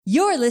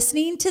You're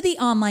listening to the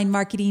Online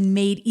Marketing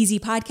Made Easy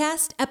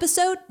podcast,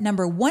 episode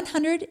number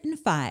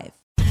 105.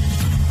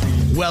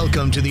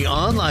 Welcome to the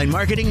Online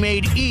Marketing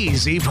Made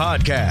Easy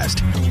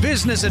podcast.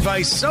 Business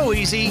advice so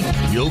easy,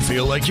 you'll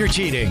feel like you're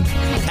cheating.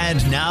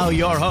 And now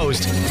your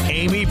host,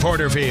 Amy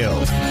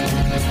Porterfield.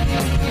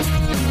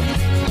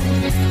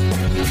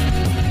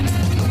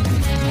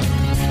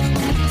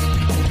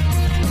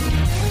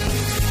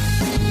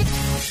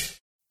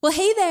 Well,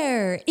 hey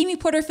there, Amy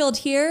Porterfield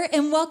here,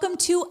 and welcome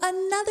to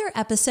another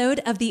episode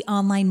of the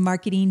Online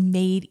Marketing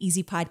Made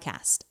Easy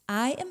podcast.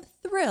 I am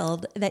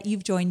thrilled that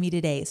you've joined me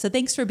today, so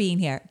thanks for being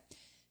here.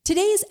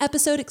 Today's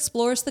episode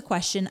explores the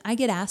question I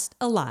get asked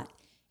a lot,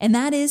 and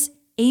that is,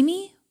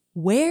 Amy,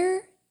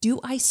 where do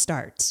I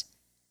start?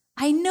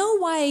 I know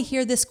why I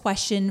hear this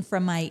question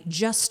from my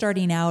just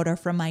starting out or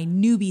from my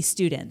newbie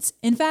students.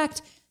 In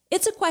fact,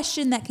 it's a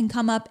question that can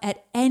come up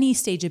at any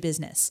stage of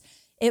business.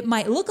 It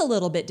might look a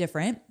little bit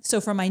different. So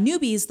for my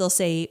newbies, they'll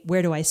say,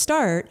 where do I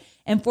start?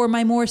 And for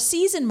my more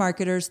seasoned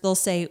marketers, they'll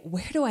say,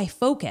 where do I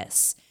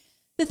focus?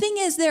 The thing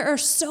is, there are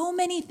so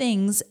many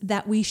things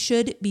that we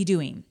should be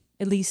doing,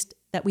 at least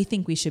that we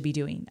think we should be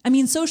doing. I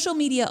mean, social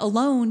media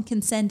alone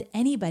can send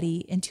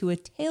anybody into a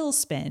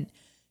tailspin.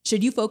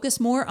 Should you focus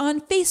more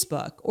on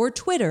Facebook or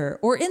Twitter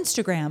or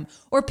Instagram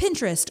or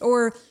Pinterest?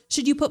 Or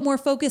should you put more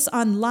focus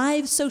on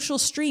live social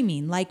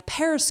streaming like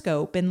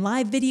Periscope and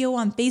live video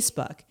on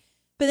Facebook?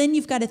 But then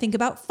you've got to think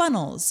about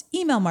funnels,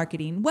 email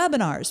marketing,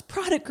 webinars,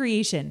 product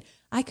creation.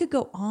 I could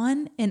go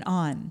on and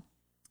on.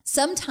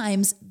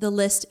 Sometimes the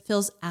list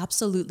feels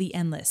absolutely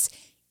endless,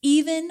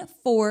 even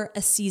for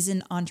a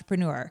seasoned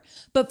entrepreneur.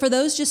 But for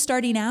those just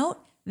starting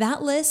out,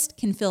 that list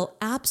can feel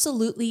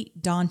absolutely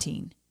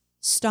daunting.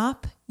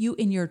 Stop you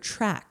in your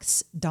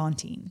tracks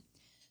daunting.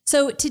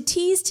 So to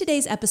tease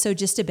today's episode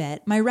just a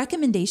bit, my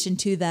recommendation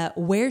to the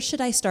where should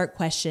I start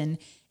question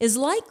is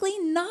likely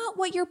not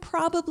what you're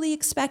probably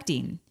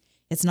expecting.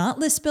 It's not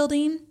list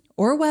building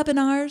or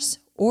webinars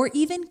or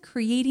even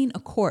creating a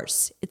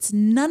course. It's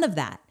none of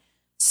that.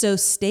 So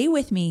stay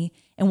with me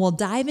and we'll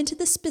dive into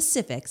the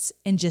specifics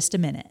in just a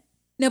minute.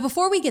 Now,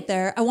 before we get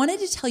there, I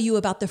wanted to tell you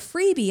about the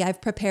freebie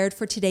I've prepared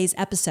for today's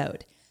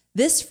episode.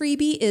 This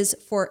freebie is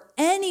for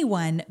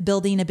anyone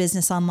building a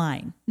business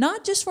online,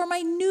 not just for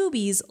my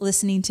newbies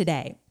listening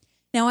today.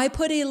 Now, I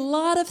put a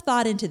lot of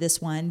thought into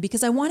this one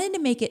because I wanted to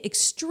make it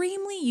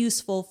extremely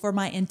useful for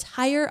my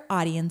entire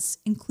audience,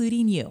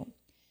 including you.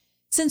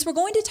 Since we're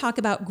going to talk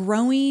about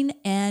growing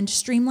and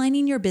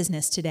streamlining your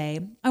business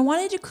today, I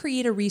wanted to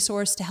create a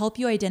resource to help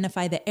you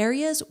identify the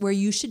areas where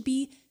you should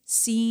be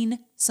seeing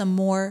some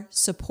more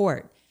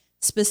support,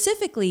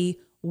 specifically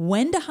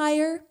when to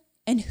hire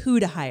and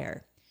who to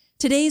hire.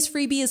 Today's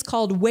freebie is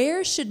called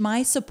Where Should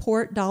My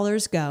Support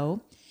Dollars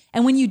Go?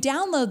 And when you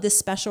download this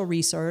special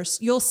resource,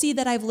 you'll see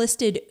that I've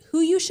listed who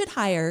you should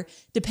hire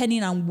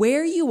depending on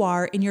where you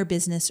are in your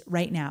business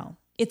right now.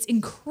 It's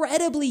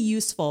incredibly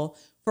useful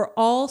for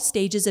all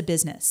stages of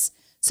business.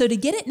 So to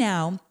get it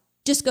now,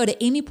 just go to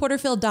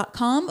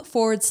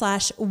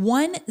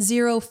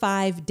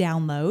amyporterfield.com/105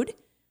 download.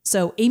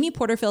 So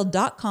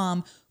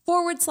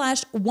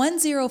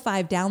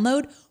amyporterfield.com/105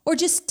 download, or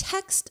just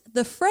text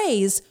the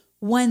phrase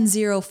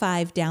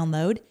 105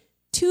 download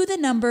to the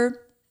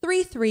number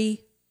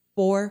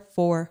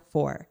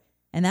 33444.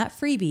 And that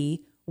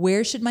freebie,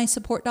 Where Should My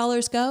Support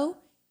Dollars Go?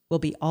 Will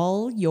be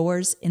all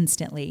yours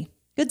instantly.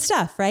 Good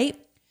stuff, right?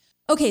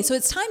 Okay, so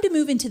it's time to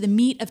move into the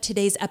meat of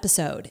today's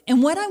episode.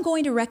 And what I'm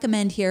going to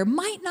recommend here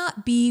might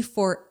not be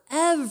for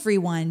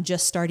everyone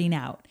just starting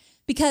out,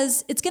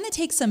 because it's going to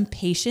take some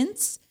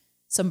patience,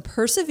 some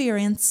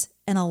perseverance,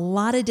 and a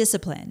lot of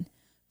discipline.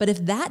 But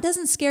if that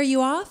doesn't scare you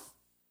off,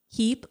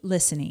 keep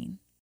listening.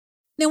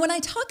 Now, when I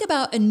talk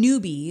about a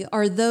newbie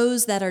or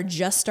those that are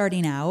just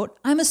starting out,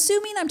 I'm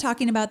assuming I'm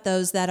talking about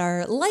those that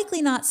are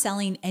likely not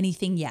selling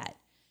anything yet.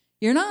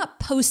 You're not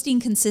posting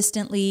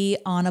consistently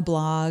on a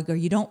blog, or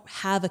you don't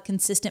have a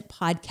consistent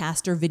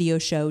podcast or video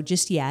show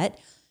just yet.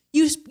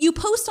 You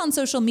post on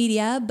social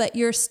media, but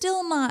you're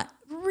still not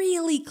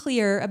really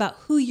clear about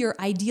who your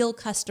ideal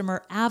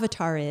customer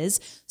avatar is.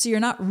 So you're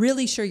not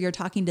really sure you're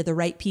talking to the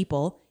right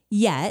people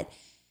yet.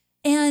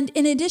 And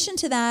in addition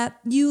to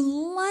that, you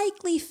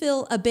likely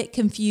feel a bit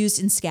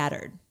confused and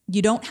scattered.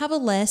 You don't have a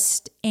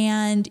list,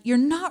 and you're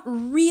not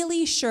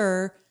really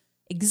sure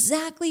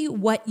exactly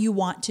what you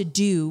want to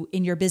do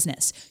in your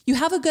business. You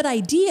have a good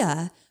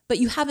idea, but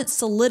you haven't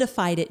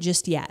solidified it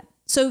just yet.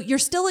 So you're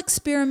still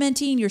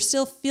experimenting, you're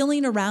still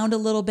feeling around a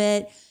little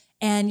bit,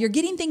 and you're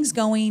getting things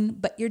going,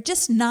 but you're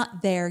just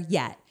not there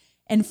yet.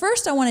 And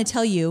first, I want to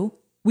tell you,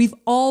 we've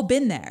all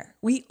been there.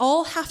 We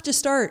all have to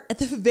start at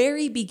the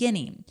very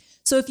beginning.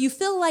 So if you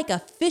feel like a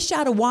fish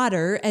out of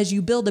water as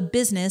you build a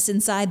business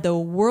inside the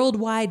World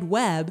Wide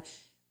Web,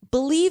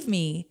 believe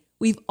me,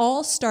 we've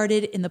all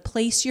started in the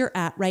place you're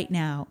at right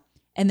now,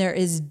 and there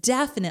is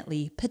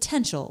definitely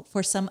potential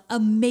for some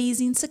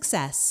amazing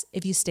success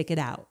if you stick it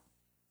out.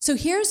 So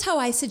here's how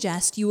I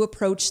suggest you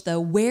approach the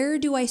where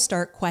do I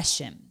start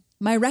question.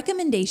 My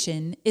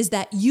recommendation is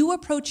that you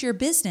approach your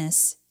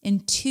business in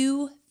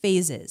 2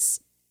 phases.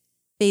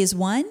 Phase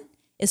 1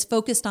 is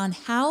focused on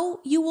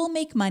how you will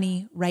make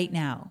money right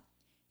now.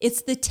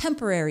 It's the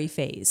temporary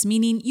phase,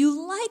 meaning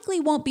you likely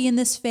won't be in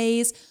this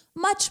phase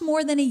much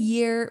more than a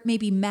year,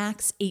 maybe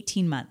max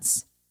 18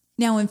 months.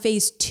 Now in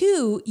phase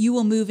 2, you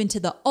will move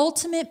into the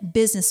ultimate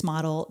business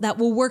model that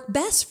will work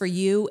best for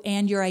you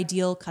and your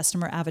ideal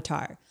customer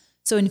avatar.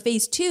 So in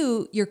phase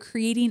 2, you're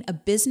creating a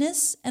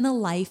business and a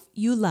life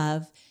you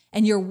love,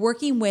 and you're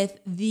working with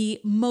the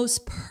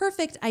most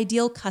perfect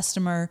ideal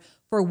customer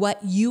for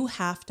what you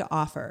have to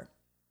offer.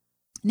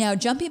 Now,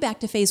 jumping back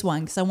to phase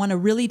 1, because I want to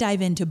really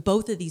dive into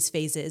both of these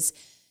phases.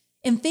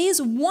 In phase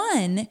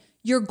 1,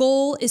 your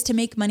goal is to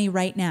make money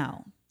right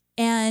now.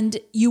 And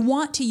you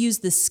want to use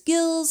the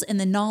skills and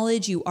the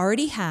knowledge you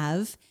already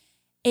have.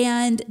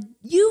 And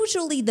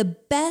usually the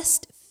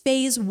best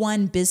phase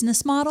 1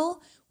 business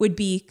model would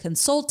be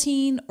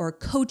consulting or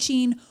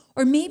coaching,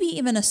 or maybe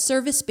even a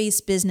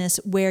service-based business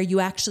where you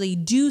actually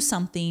do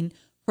something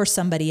for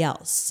somebody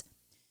else.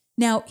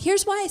 Now,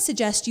 here's why I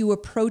suggest you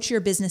approach your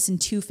business in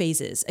 2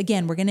 phases.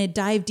 Again, we're going to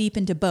dive deep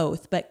into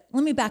both, but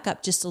let me back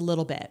up just a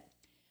little bit.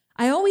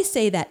 I always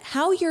say that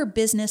how your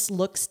business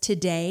looks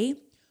today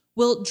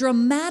will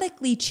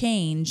dramatically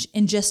change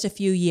in just a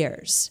few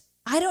years.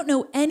 I don't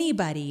know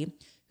anybody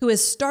who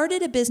has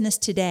started a business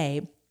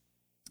today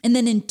and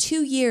then in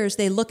 2 years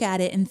they look at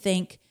it and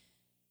think,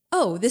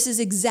 oh, this is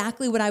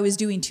exactly what I was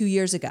doing 2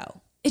 years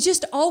ago. It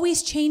just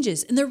always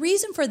changes. And the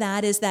reason for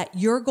that is that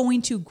you're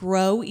going to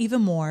grow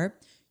even more.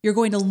 You're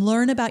going to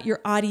learn about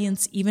your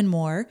audience even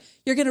more.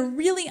 You're going to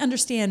really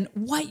understand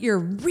what you're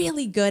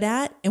really good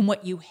at and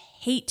what you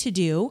hate to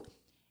do.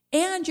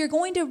 And you're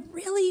going to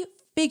really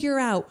figure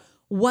out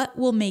what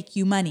will make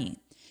you money.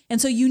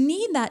 And so you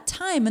need that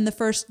time in the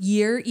first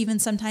year, even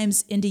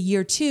sometimes into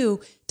year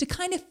 2, to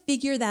kind of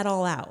figure that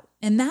all out.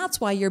 And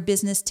that's why your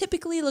business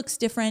typically looks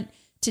different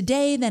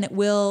today than it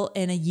will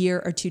in a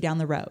year or 2 down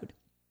the road.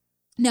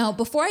 Now,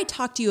 before I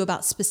talk to you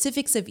about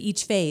specifics of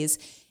each phase,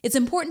 it's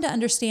important to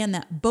understand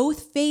that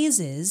both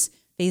phases,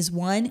 phase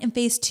 1 and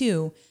phase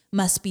 2,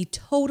 must be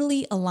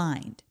totally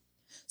aligned.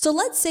 So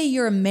let's say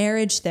you're a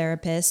marriage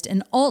therapist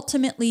and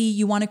ultimately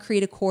you want to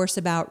create a course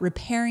about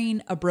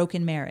repairing a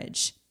broken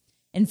marriage.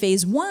 In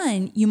phase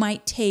 1, you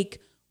might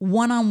take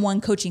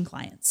one-on-one coaching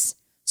clients.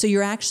 So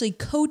you're actually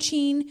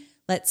coaching,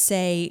 let's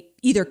say,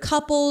 either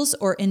couples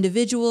or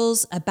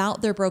individuals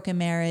about their broken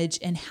marriage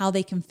and how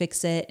they can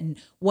fix it and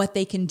what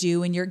they can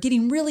do. And you're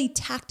getting really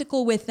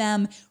tactical with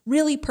them,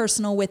 really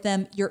personal with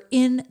them. You're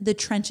in the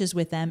trenches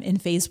with them in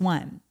phase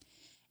 1.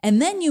 And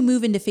then you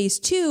move into phase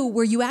 2,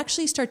 where you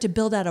actually start to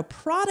build out a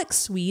product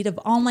suite of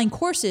online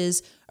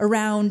courses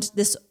around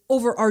this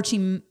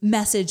overarching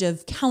message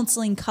of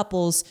counseling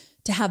couples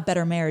to have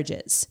better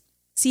marriages.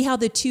 See how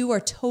the 2 are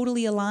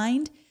totally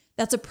aligned?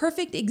 That's a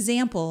perfect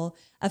example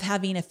of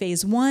having a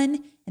phase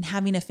 1 and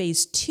having a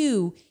phase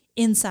 2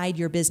 inside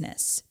your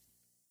business.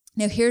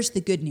 Now, here's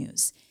the good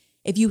news.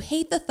 If you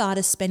hate the thought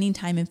of spending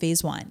time in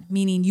phase 1,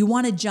 meaning you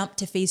want to jump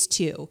to phase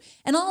 2,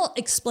 and I'll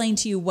explain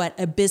to you what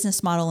a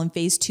business model in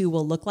phase 2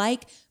 will look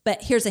like,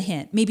 but here's a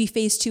hint. Maybe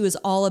phase 2 is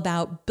all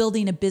about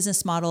building a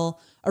business model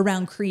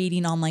around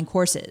creating online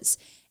courses.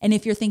 And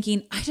if you're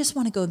thinking, I just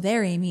want to go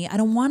there, Amy, I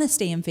don't want to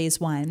stay in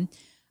phase 1,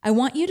 I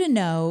want you to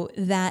know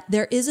that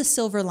there is a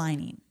silver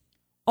lining.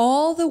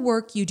 All the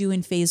work you do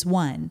in phase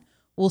 1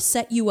 will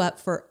set you up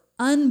for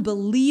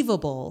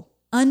unbelievable,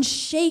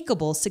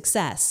 unshakable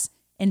success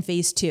in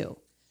phase 2.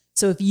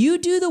 So if you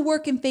do the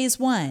work in phase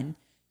 1,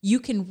 you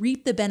can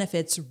reap the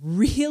benefits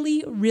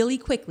really, really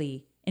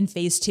quickly in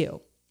phase 2.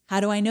 How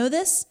do I know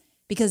this?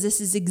 Because this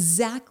is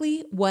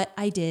exactly what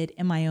I did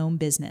in my own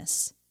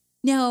business.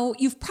 Now,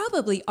 you've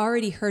probably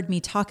already heard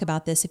me talk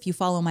about this if you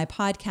follow my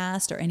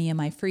podcast or any of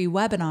my free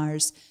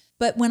webinars,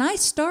 but when I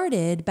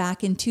started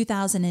back in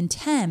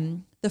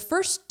 2010, the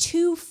first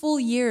 2 full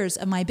years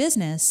of my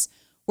business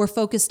were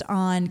focused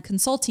on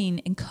consulting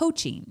and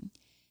coaching.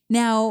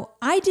 Now,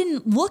 I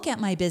didn't look at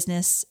my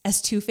business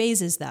as 2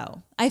 phases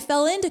though. I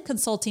fell into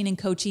consulting and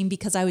coaching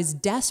because I was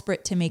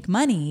desperate to make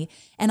money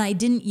and I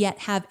didn't yet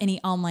have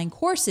any online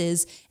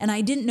courses and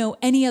I didn't know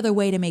any other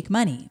way to make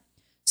money.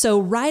 So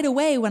right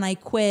away when I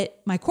quit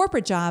my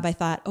corporate job, I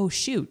thought, oh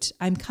shoot,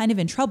 I'm kind of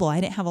in trouble.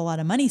 I didn't have a lot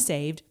of money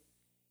saved.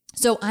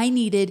 So I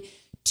needed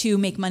to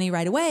make money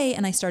right away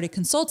and I started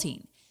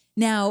consulting.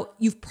 Now,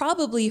 you've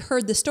probably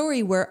heard the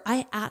story where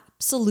I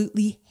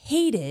absolutely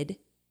hated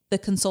the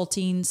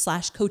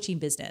consulting/coaching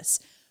business,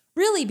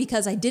 really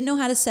because I didn't know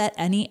how to set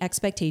any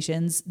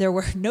expectations. There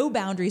were no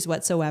boundaries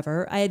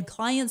whatsoever. I had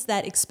clients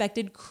that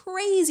expected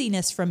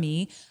craziness from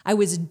me. I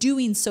was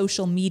doing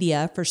social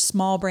media for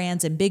small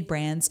brands and big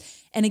brands.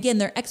 And again,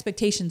 their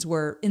expectations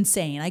were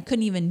insane. I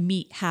couldn't even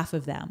meet half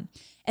of them.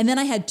 And then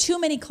I had too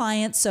many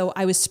clients, so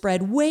I was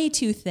spread way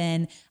too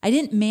thin. I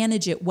didn't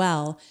manage it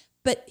well.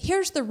 But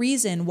here's the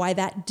reason why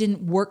that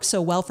didn't work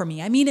so well for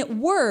me. I mean, it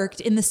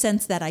worked in the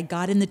sense that I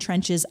got in the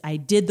trenches, I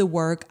did the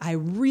work, I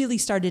really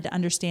started to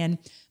understand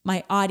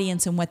my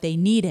audience and what they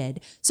needed.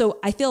 So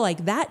I feel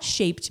like that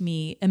shaped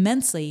me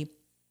immensely.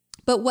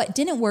 But what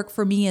didn't work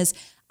for me is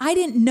I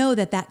didn't know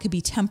that that could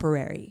be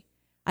temporary.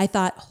 I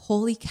thought,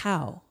 holy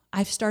cow,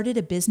 I've started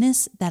a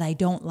business that I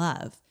don't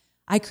love.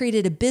 I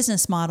created a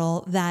business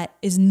model that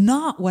is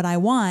not what I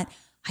want.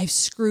 I've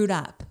screwed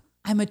up.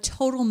 I'm a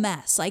total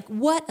mess. Like,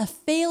 what a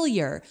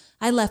failure.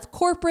 I left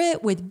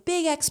corporate with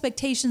big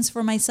expectations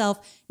for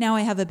myself. Now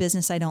I have a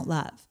business I don't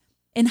love.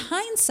 In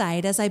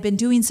hindsight, as I've been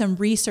doing some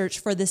research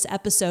for this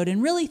episode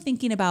and really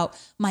thinking about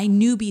my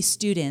newbie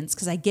students,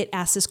 because I get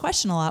asked this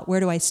question a lot, where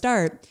do I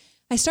start?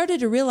 I started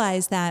to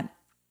realize that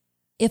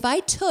if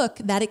I took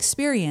that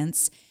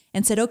experience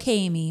and said, okay,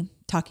 Amy,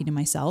 talking to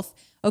myself,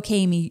 okay,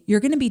 Amy, you're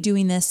going to be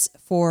doing this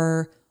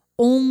for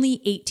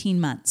only 18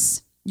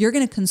 months. You're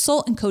going to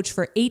consult and coach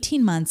for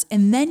 18 months,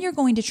 and then you're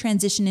going to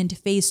transition into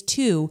phase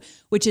 2,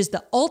 which is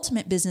the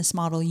ultimate business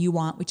model you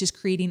want, which is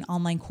creating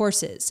online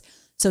courses.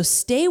 So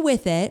stay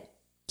with it.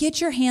 Get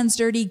your hands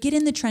dirty, get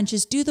in the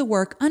trenches, do the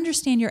work,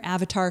 understand your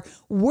avatar,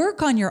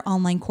 work on your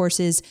online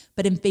courses.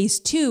 But in phase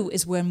 2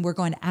 is when we're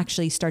going to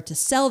actually start to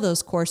sell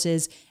those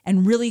courses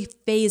and really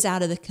phase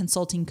out of the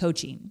consulting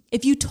coaching.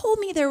 If you told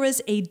me there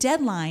was a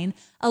deadline,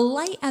 a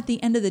light at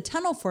the end of the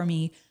tunnel for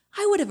me,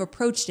 I would have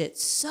approached it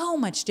so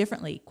much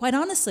differently. Quite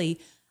honestly,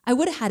 I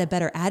would have had a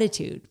better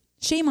attitude.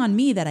 Shame on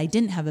me that I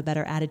didn't have a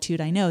better attitude.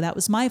 I know that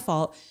was my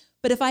fault.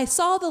 But if I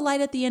saw the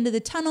light at the end of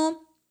the tunnel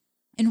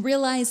and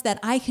realized that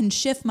I can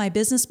shift my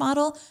business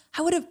model,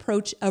 I would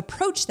approach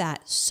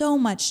that so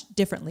much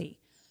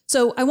differently.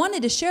 So I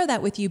wanted to share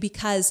that with you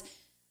because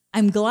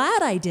I'm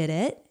glad I did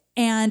it.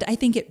 And I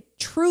think it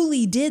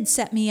truly did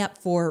set me up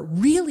for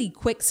really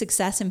quick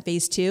success in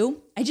phase 2.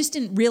 I just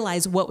didn't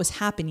realize what was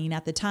happening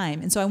at the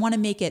time. And so I want to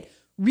make it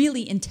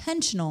really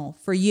intentional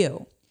for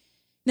you.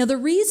 Now, the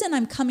reason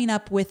I'm coming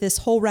up with this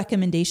whole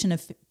recommendation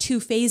of 2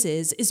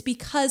 phases is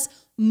because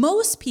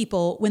most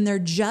people, when they're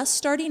just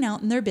starting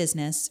out in their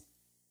business,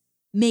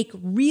 make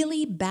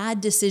really bad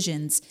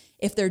decisions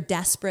if they're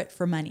desperate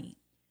for money.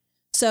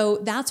 So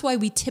that's why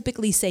we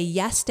typically say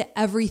yes to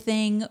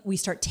everything. We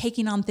start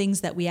taking on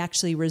things that we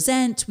actually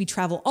resent. We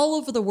travel all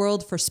over the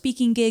world for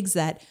speaking gigs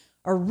that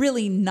are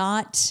really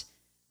not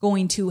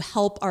going to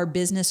help our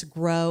business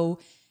grow.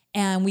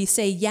 And we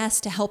say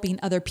yes to helping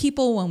other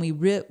people when we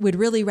would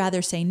really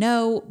rather say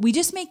no. We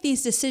just make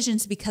these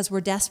decisions because we're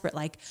desperate.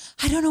 Like,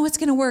 I don't know what's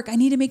going to work. I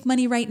need to make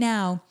money right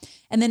now.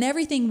 And then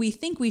everything we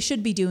think we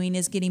should be doing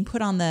is getting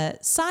put on the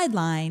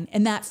sideline.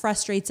 And that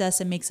frustrates us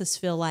and makes us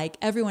feel like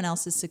everyone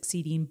else is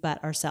succeeding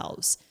but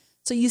ourselves.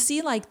 So you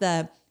see like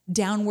the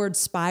downward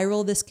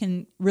spiral this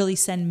can really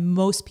send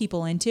most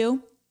people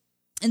into.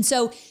 And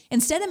so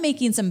instead of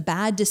making some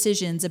bad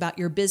decisions about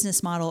your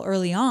business model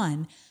early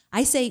on,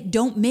 I say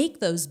don't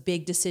make those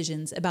big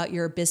decisions about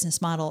your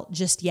business model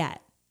just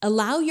yet.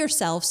 Allow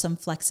yourself some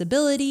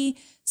flexibility,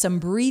 some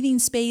breathing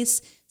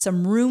space,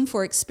 some room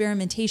for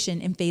experimentation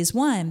in phase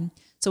 1.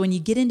 So when you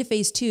get into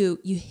phase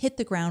 2, you hit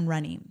the ground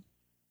running.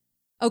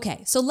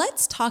 Okay, so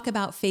let's talk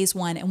about phase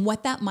 1 and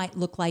what that might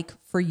look like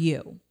for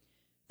you.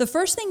 The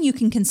first thing you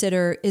can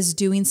consider is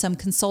doing some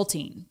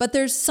consulting, but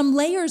there's some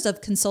layers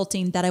of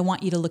consulting that I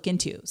want you to look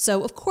into.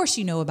 So of course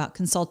you know about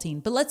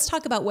consulting, but let's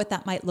talk about what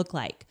that might look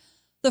like.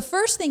 The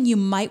first thing you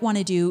might want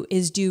to do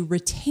is do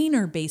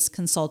retainer-based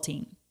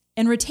consulting.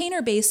 And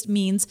retainer-based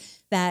means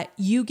that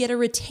you get a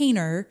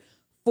retainer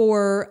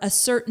for a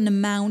certain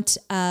amount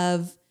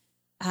of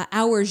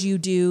hours you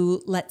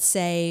do, let's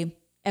say,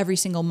 every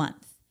single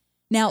month.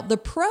 Now, the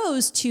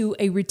pros to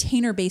a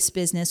retainer-based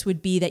business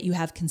would be that you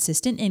have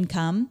consistent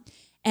income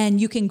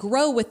and you can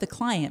grow with the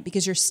client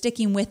because you're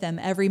sticking with them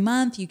every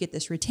month. You get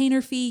this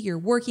retainer fee, you're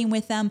working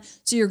with them,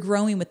 so you're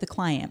growing with the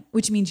client,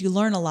 which means you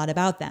learn a lot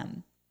about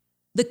them.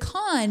 The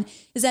con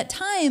is at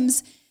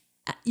times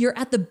you're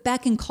at the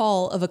beck and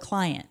call of a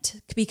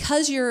client.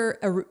 Because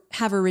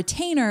have a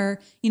retainer,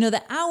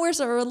 the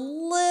hours are a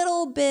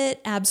little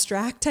bit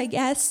abstract, I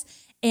guess,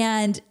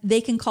 and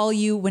they can call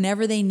you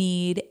whenever they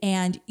need.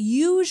 And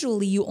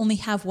usually you only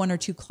have 1 or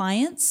 2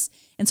 clients.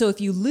 And so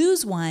if you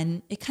lose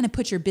one, it kind of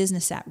puts your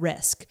business at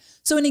risk.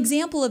 So an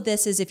example of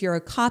this is if you're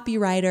a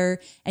copywriter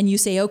and you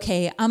say,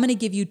 okay, I'm going to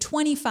give you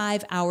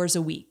 25 hours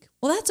a week.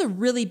 Well, that's a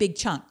really big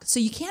chunk. So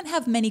you can't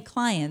have many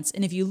clients.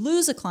 And if you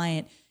lose a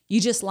client, you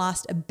just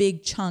lost a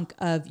big chunk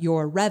of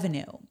your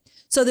revenue.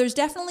 So there's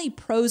definitely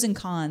pros and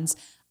cons.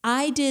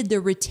 I did the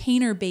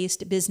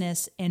retainer-based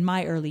business in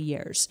my early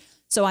years.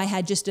 So I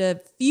had just a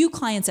few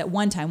clients at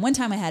one time. One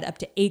time I had up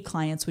to 8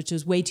 clients, which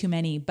was way too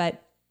many.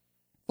 But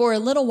for a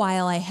little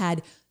while, I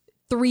had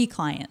 3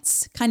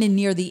 clients, kind of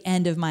near the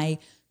end of my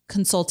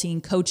consulting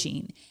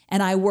coaching.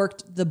 And I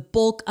worked the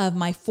bulk of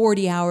my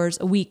 40 hours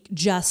a week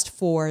just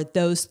for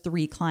those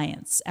 3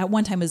 clients. At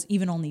one time, it was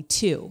even only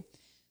 2.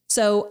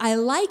 So I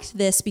liked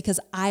this because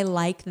I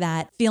like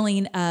that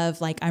feeling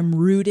of like I'm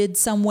rooted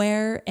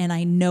somewhere and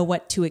I know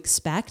what to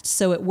expect.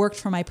 So it worked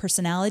for my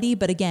personality,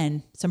 but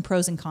again, some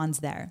pros and cons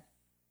there.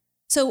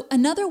 So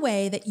another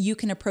way that you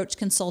can approach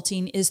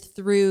consulting is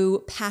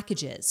through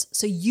packages.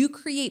 So you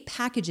create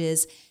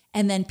packages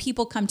and then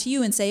people come to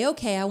you and say,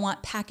 okay, I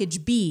want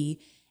package B.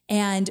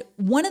 And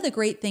one of the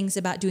great things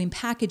about doing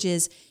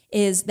packages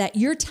is that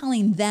you're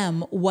telling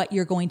them what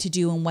you're going to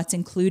do and what's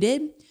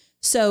included.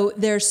 So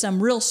there's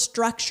some real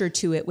structure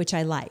to it, which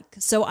I like.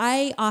 So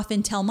I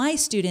often tell my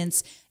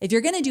students, if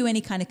you're going to do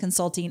any kind of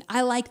consulting,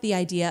 I like the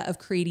idea of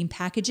creating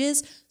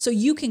packages so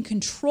you can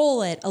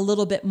control it a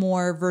little bit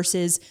more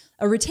versus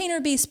a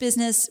retainer-based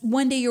business.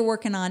 One day you're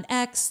working on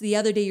X, the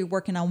other day you're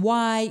working on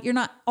Y. You're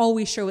not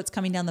always sure what's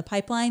coming down the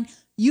pipeline.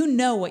 You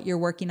know what you're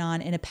working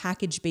on in a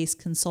package-based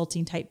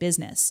consulting type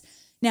business.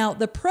 Now,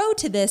 the pro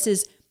to this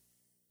is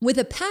with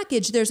a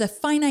package, there's a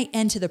finite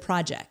end to the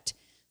project.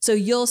 So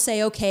you'll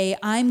say, okay,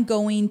 I'm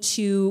going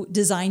to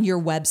design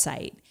your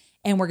website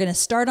and we're going to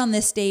start on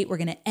this date. We're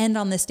going to end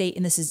on this date.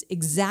 And this is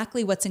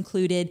exactly what's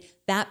included.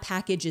 That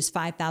package is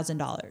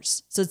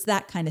 $5,000. So it's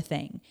that kind of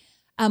thing.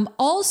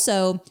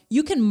 Also,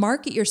 you can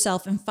market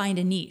yourself and find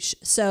a niche.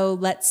 So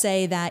let's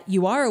say that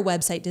you are a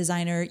website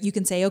designer. You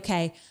can say,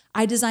 okay,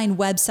 I design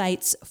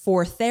websites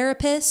for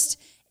therapists,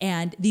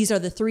 and these are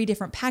the 3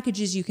 different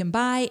packages you can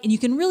buy. And you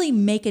can really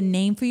make a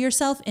name for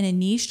yourself in a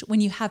niche when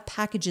you have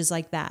packages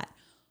like that.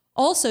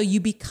 Also, you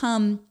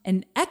become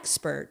an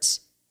expert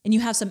and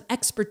you have some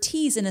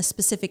expertise in a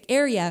specific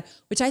area,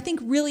 which I think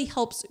really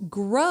helps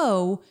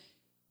grow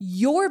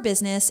your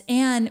business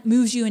and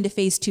moves you into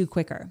phase 2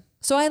 quicker.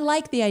 So I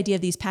like the idea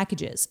of these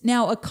packages.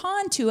 Now, a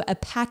con to a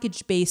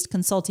package-based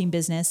consulting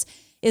business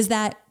is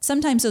that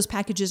sometimes those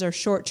packages are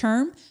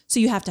short-term, so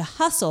you have to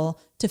hustle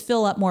to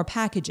fill up more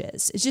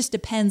packages. It just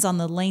depends on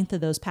the length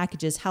of those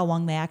packages, how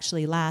long they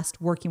actually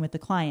last working with the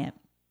client.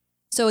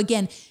 So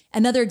again,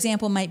 another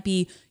example might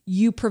be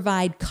you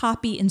provide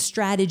copy and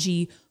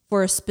strategy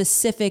for a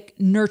specific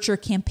nurture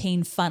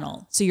campaign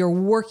funnel. So you're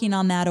working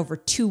on that over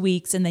 2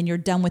 weeks and then you're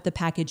done with the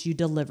package, you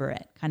deliver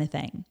it kind of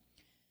thing.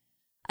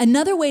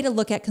 Another way to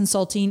look at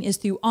consulting is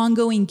through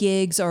ongoing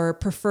gigs or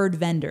preferred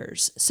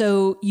vendors.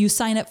 So you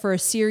sign up for a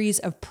series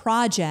of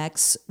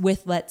projects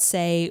with, let's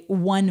say,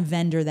 one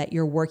vendor that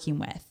you're working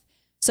with.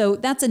 So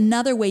that's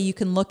another way you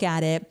can look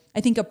at it.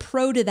 I think a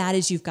pro to that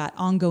is you've got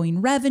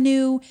ongoing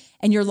revenue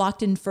and you're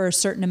locked in for a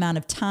certain amount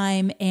of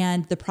time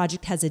and the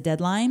project has a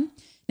deadline.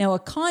 Now, a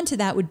con to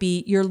that would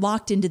be you're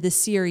locked into this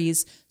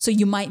series, so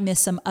you might miss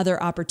some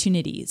other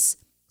opportunities.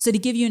 So to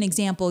give you an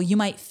example, you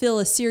might fill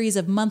a series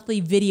of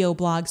monthly video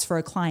blogs for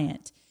a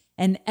client.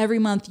 And every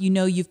month, you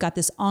know you've got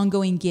this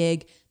ongoing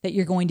gig that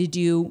you're going to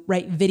do,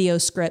 write video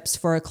scripts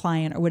for a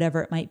client or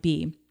whatever it might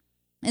be.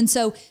 And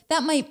so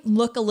that might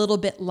look a little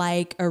bit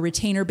like a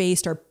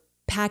retainer-based or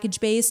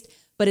package-based,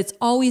 but it's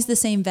always the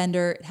same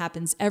vendor. It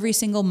happens every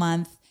single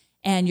month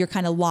and you're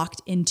kind of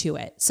locked into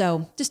it.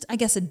 So just, I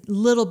guess, a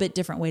little bit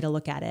different way to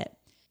look at it.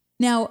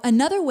 Now,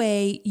 another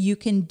way you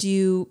can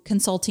do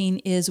consulting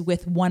is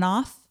with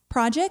one-off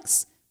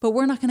projects, but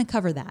we're not going to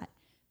cover that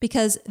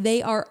because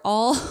they are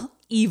all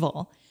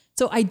evil.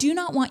 So I do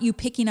not want you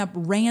picking up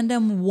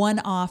random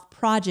one-off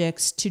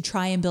projects to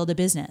try and build a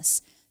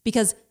business,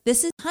 because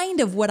this is kind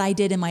of what I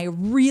did in my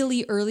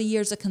really early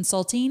years of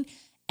consulting,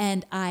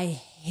 and I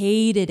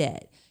hated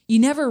it. You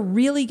never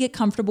really get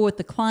comfortable with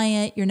the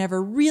client. You're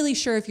never really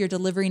sure if you're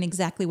delivering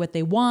exactly what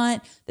they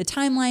want. The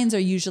timelines are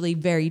usually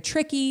very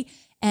tricky,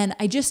 and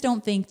I just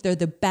don't think they're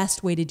the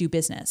best way to do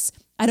business.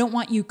 I don't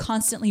want you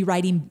constantly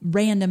writing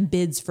random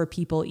bids for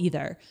people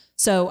either.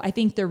 So I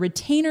think the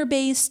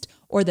retainer-based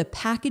or the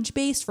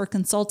package-based for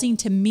consulting,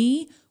 to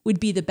me, would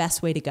be the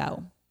best way to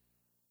go.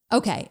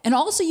 Okay. And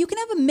also you can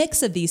have a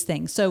mix of these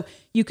things. So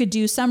you could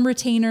do some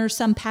retainer,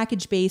 some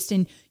package-based,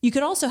 and you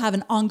could also have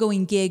an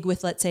ongoing gig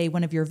with, let's say,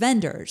 one of your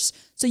vendors.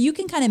 So you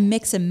can kind of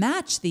mix and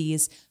match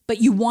these, but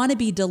you want to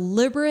be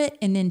deliberate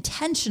and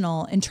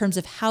intentional in terms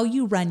of how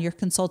you run your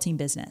consulting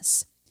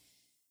business.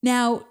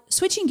 Now,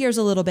 switching gears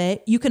a little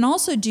bit, you can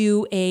also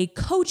do a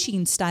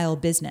coaching style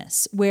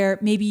business where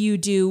maybe you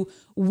do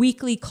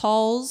weekly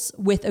calls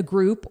with a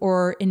group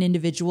or an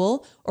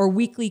individual, or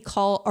weekly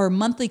call or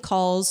monthly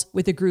calls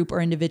with a group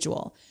or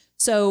individual.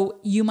 So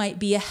you might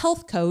be a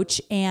health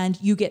coach and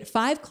you get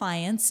 5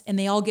 clients and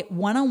they all get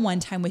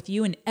one-on-one time with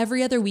you. And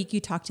every other week you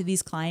talk to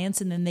these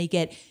clients and then they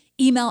get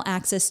email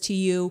access to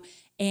you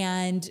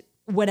and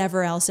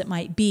whatever else it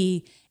might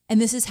be. And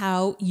this is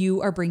how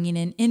you are bringing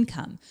in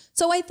income.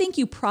 So I think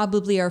you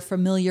probably are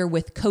familiar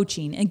with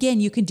coaching. Again,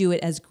 you can do it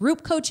as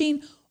group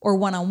coaching or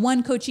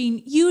one-on-one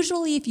coaching.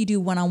 Usually if you do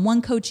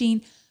one-on-one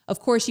coaching,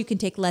 of course you can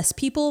take less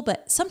people,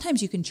 but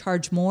sometimes you can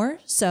charge more.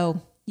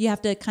 So you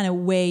have to kind of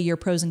weigh your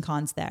pros and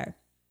cons there.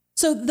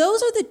 So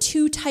those are the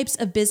 2 types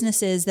of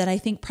businesses that I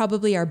think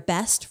probably are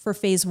best for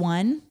phase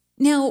 1.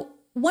 Now,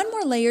 one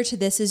more layer to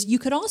this is you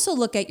could also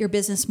look at your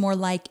business more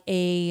like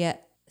a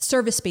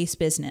service-based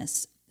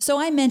business. So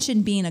I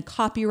mentioned being a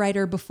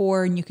copywriter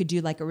before, and you could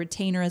do like a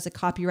retainer as a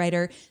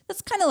copywriter.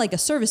 That's kind of like a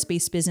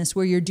service-based business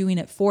where you're doing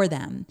it for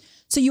them.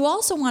 So you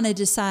also want to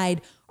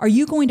decide, are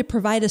you going to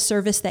provide a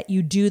service that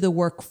you do the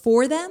work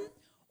for them?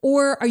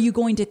 Or are you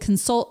going to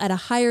consult at a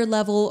higher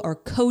level or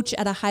coach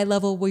at a high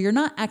level where you're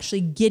not actually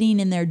getting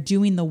in there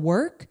doing the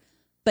work,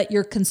 but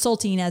you're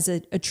consulting as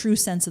a true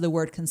sense of the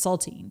word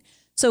consulting?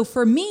 So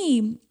for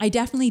me, I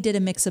definitely did a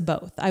mix of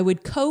both. I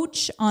would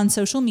coach on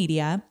social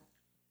media,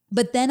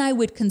 but then I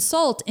would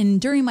consult.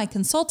 And during my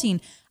consulting,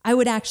 I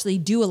would actually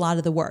do a lot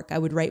of the work. I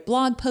would write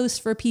blog posts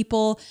for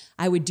people.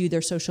 I would do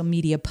their social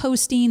media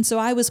posting. So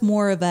I was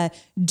more of a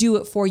do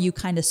it for you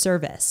kind of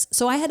service.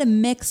 So I had a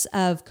mix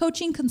of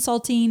coaching,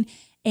 consulting,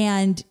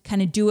 and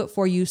kind of do it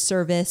for you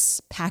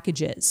service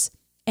packages.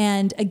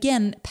 And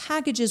again,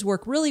 packages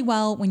work really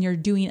well when you're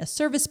doing a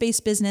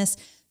service-based business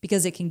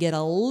because it can get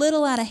a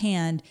little out of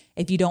hand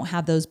if you don't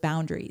have those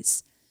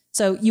boundaries.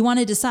 So you want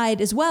to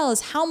decide as well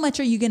as how much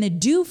are you going to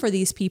do for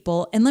these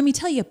people? And let me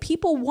tell you,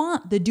 people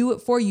want the do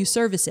it for you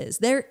services.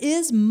 There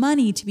is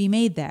money to be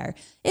made there.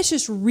 It's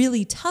just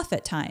really tough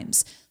at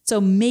times.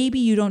 So maybe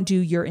you don't do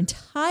your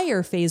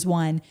entire phase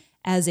one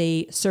as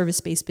a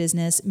service-based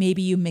business.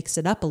 Maybe you mix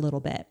it up a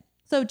little bit.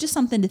 So just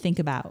something to think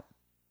about.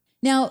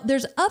 Now,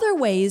 there's other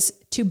ways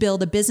to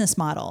build a business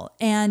model.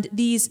 And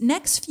these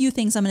next few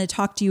things I'm going to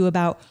talk to you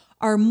about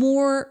are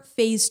more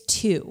phase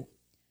two.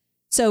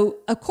 So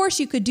of course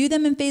you could do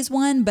them in phase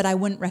one, but I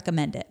wouldn't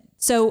recommend it.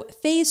 So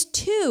phase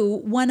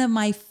two, one of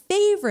my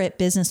favorite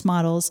business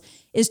models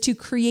is to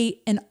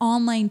create an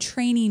online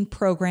training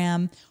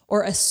program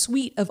or a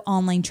suite of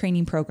online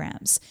training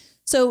programs.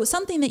 So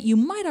something that you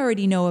might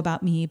already know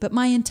about me, but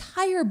my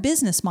entire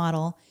business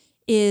model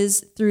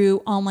is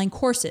through online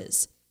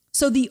courses.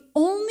 So the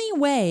only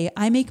way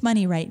I make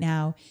money right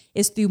now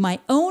is through my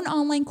own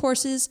online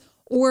courses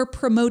or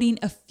promoting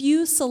a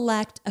few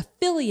select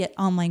affiliate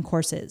online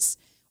courses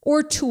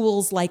or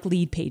tools like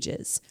Lead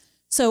Pages.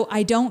 So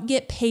I don't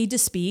get paid to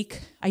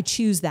speak. I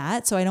choose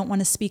that. So I don't want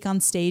to speak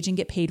on stage and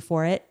get paid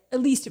for it.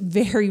 At least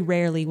very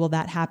rarely will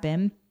that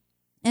happen.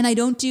 And I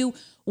don't do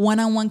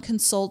one-on-one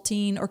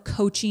consulting or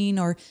coaching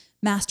or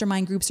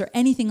mastermind groups or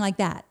anything like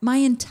that. My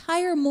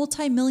entire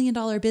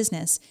multi-million-dollar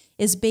business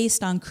is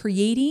based on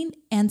creating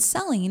and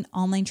selling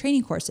online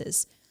training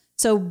courses.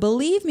 So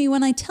believe me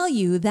when I tell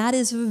you that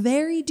is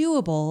very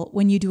doable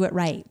when you do it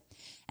right.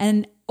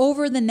 And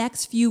over the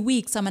next few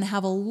weeks, I'm going to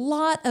have a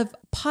lot of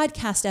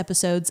podcast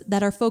episodes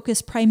that are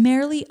focused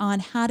primarily on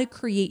how to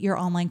create your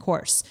online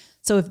course.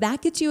 So if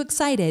that gets you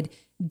excited,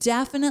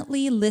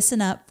 definitely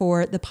listen up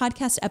for the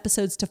podcast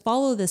episodes to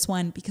follow this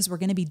one because we're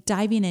going to be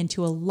diving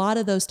into a lot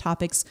of those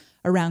topics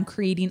around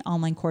creating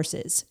online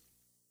courses.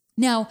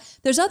 Now,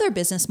 there's other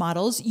business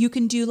models. You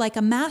can do like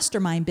a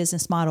mastermind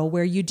business model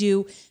where you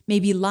do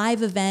maybe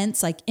live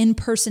events, like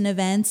in-person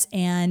events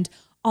and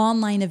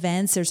online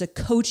events. There's a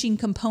coaching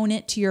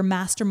component to your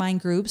mastermind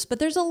groups, but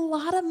there's a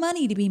lot of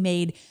money to be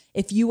made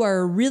if you are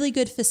a really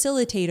good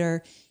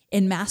facilitator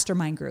in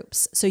mastermind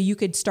groups. So you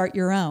could start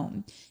your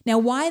own. Now,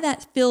 why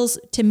that feels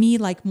to me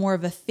like more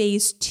of a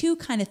phase two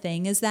kind of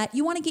thing is that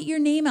you want to get your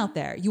name out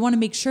there. You want to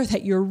make sure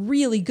that you're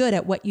really good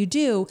at what you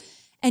do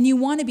and you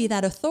want to be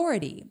that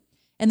authority.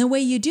 And the way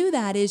you do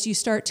that is you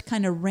start to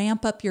kind of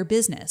ramp up your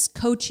business,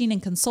 coaching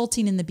and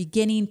consulting in the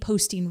beginning,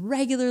 posting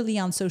regularly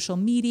on social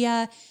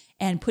media,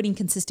 and putting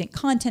consistent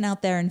content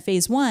out there in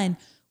phase one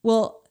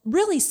will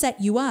really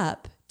set you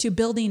up to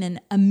building an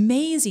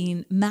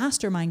amazing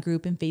mastermind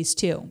group in phase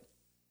two.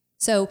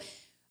 So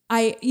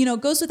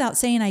it goes without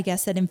saying, I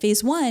guess, that in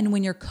phase one,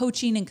 when you're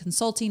coaching and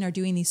consulting or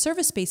doing these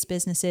service-based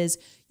businesses,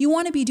 you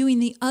want to be doing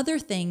the other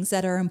things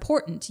that are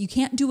important. You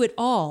can't do it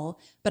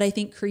all, but I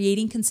think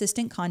creating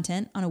consistent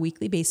content on a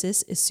weekly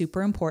basis is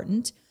super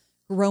important.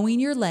 Growing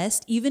your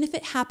list, even if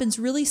it happens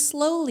really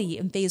slowly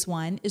in phase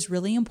one, is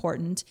really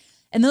important.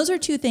 And those are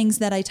two things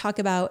that I talk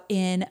about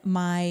in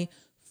my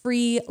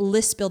free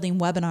list building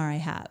webinar I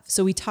have.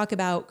 So we talk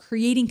about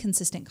creating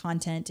consistent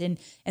content and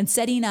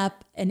setting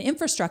up an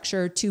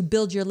infrastructure to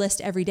build your list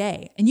every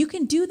day. And you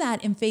can do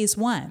that in phase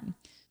one.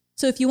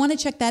 So if you want to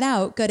check that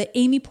out, go to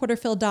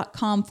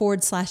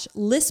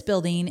amyporterfield.com/list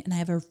building, and I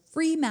have a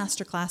free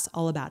masterclass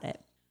all about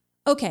it.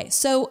 Okay,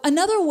 so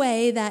another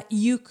way that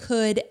you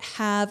could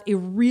have a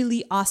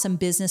really awesome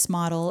business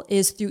model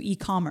is through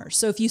e-commerce.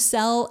 So if you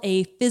sell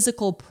a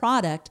physical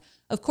product,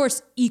 of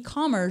course,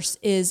 e-commerce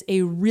is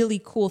a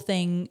really cool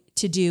thing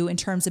to do in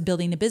terms of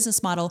building a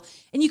business model.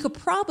 And you could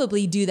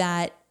probably do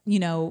that, you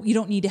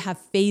don't need to have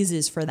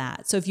phases for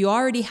that. So if you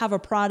already have a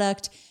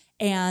product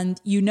and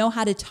you know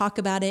how to talk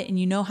about it and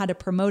you know how to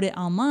promote it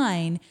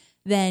online,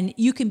 then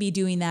you can be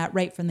doing that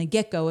right from the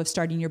get-go of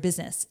starting your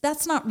business.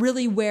 That's not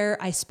really where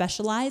I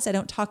specialize. I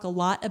don't talk a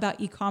lot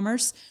about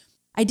e-commerce.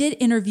 I did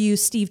interview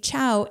Steve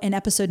Chow in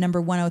episode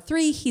number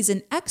 103. He's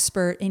an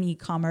expert in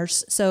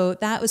e-commerce. So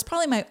that was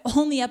probably my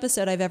only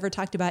episode I've ever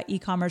talked about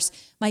e-commerce.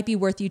 Might be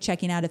worth you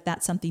checking out if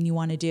that's something you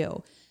want to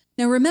do.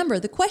 Now remember,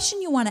 the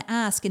question you want to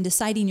ask in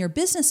deciding your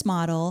business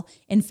model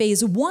in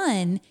phase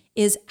one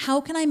is, how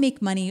can I make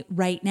money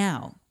right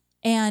now?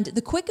 And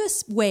the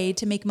quickest way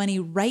to make money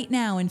right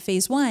now in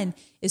phase one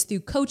is through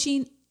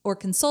coaching or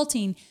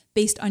consulting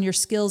based on your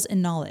skills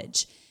and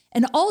knowledge.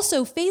 And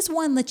also, phase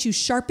one lets you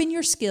sharpen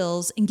your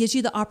skills and gives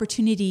you the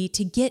opportunity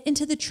to get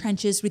into the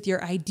trenches with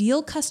your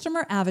ideal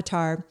customer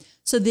avatar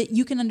so that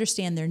you can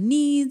understand their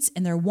needs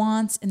and their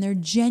wants and their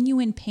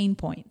genuine pain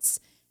points.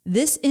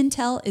 This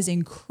intel is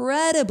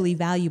incredibly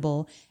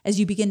valuable as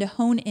you begin to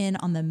hone in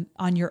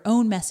on your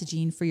own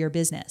messaging for your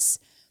business.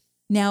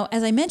 Now,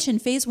 as I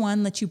mentioned, phase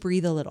one lets you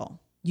breathe a little.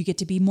 You get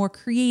to be more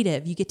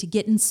creative. You get to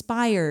get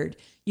inspired.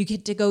 You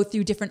get to go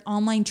through different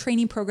online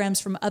training programs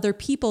from other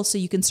people so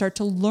you can start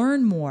to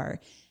learn more.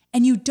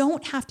 And you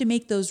don't have to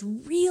make those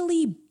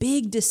really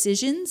big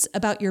decisions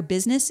about your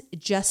business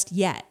just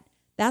yet.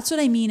 That's what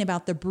I mean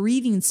about the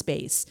breathing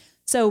space.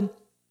 So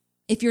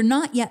if you're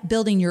not yet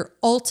building your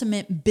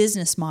ultimate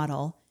business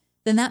model,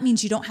 then that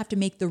means you don't have to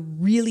make the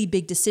really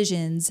big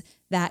decisions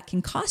that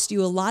can cost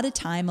you a lot of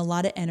time, a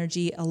lot of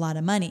energy, a lot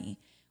of money.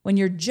 When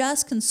you're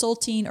just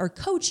consulting or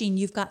coaching,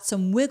 you've got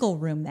some wiggle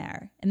room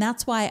there. And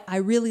that's why I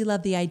really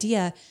love the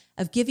idea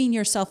of giving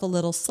yourself a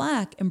little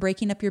slack and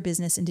breaking up your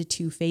business into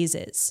 2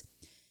 phases.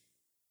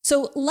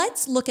 So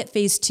let's look at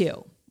phase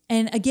 2.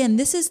 And again,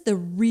 this is the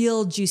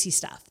real juicy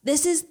stuff.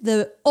 This is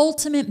the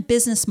ultimate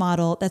business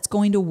model that's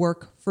going to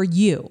work for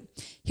you.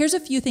 Here's a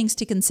few things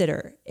to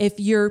consider. If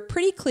you're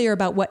pretty clear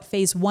about what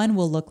phase 1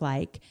 will look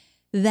like,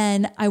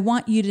 then I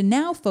want you to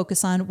now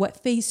focus on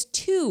what phase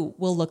 2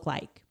 will look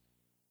like.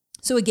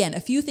 So again,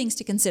 a few things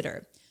to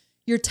consider.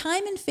 Your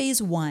time in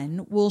phase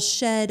 1 will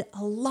shed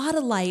a lot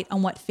of light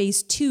on what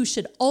phase 2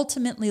 should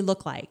ultimately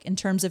look like in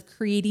terms of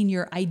creating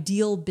your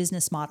ideal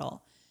business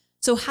model.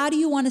 So how do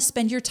you want to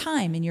spend your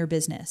time in your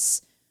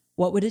business?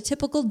 What would a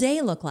typical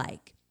day look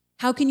like?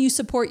 How can you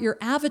support your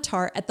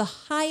avatar at the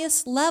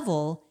highest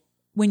level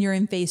when you're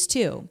in phase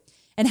 2?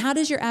 And how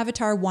does your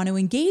avatar want to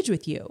engage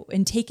with you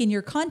and take in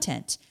your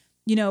content?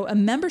 You know, a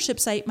membership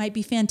site might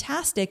be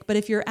fantastic, but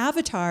if your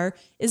avatar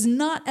is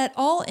not at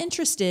all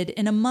interested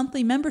in a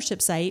monthly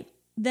membership site,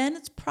 then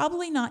it's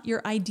probably not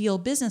your ideal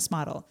business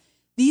model.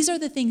 These are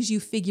the things you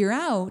figure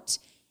out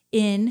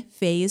in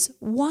phase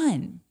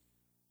 1.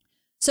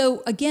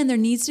 So again, there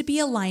needs to be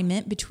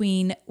alignment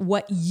between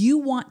what you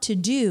want to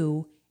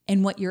do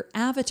and what your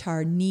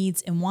avatar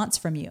needs and wants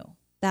from you.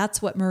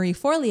 That's what Marie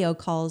Forleo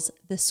calls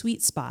the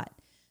sweet spot.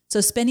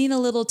 So spending a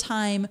little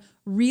time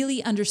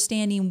really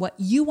understanding what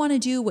you want to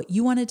do, what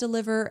you want to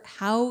deliver,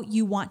 how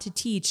you want to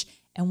teach,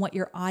 and what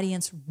your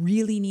audience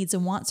really needs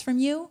and wants from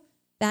you,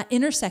 that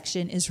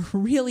intersection is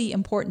really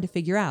important to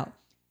figure out.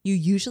 You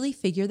usually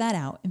figure that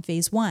out in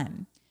phase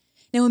 1.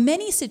 Now, in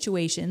many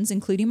situations,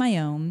 including my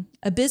own,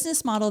 a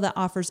business model that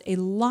offers a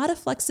lot of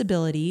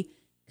flexibility,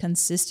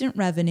 consistent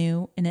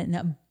revenue, and an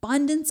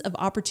abundance of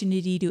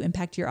opportunity to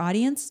impact your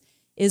audience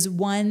is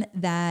one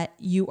that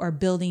you are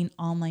building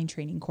online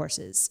training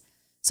courses.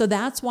 So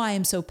that's why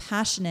I'm so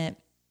passionate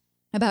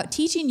about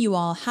teaching you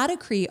all how to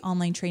create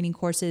online training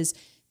courses,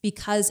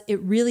 because it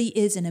really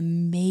is an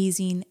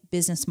amazing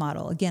business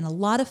model. Again, a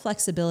lot of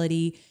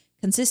flexibility,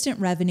 consistent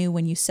revenue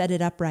when you set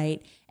it up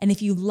right. And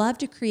if you love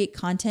to create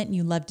content and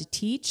you love to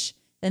teach,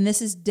 then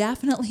this is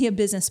definitely a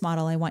business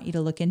model I want you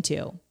to look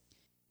into.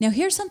 Now,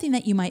 here's something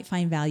that you might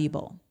find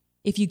valuable.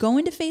 If you go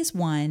into phase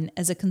 1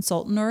 as a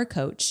consultant or a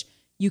coach,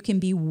 you can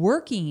be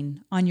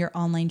working on your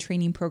online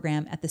training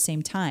program at the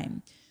same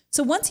time.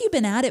 So once you've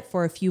been at it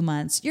for a few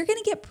months, you're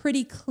going to get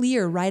pretty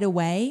clear right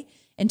away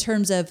in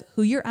terms of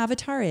who your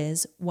avatar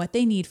is, what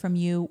they need from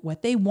you,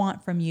 what they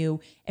want from you,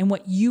 and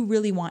what you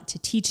really want to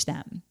teach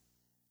them.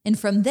 And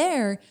from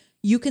there,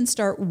 you can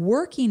start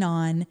working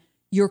on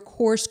your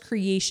course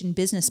creation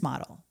business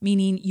model,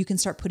 meaning you can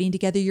start putting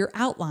together your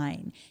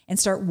outline and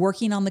start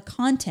working on the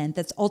content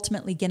that's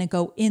ultimately going to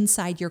go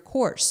inside your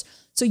course.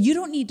 So you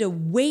don't need to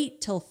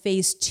wait till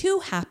phase 2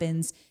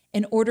 happens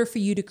in order for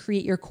you to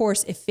create your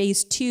course. If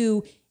phase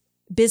 2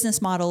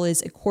 business model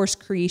is a course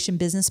creation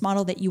business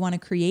model that you want to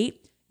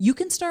create, you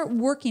can start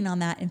working on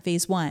that in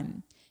phase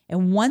 1.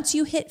 And once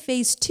you hit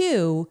phase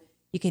 2,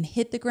 you can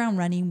hit the ground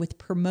running with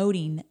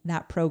promoting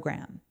that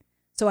program.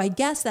 So I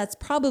guess that's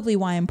probably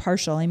why I'm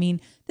partial. I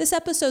mean, this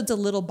episode's a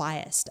little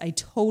biased. I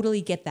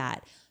totally get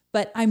that.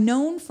 But I'm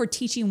known for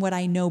teaching what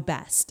I know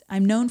best.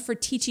 I'm known for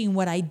teaching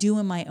what I do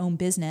in my own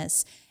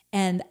business.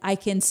 And I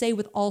can say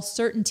with all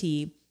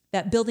certainty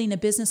that building a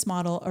business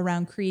model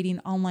around creating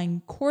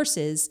online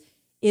courses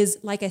is,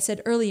 like I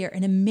said earlier,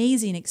 an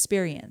amazing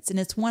experience. And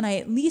it's one I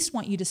at least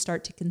want you to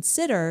start to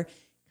consider,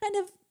 kind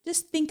of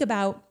just think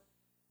about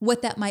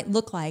what that might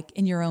look like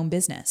in your own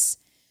business.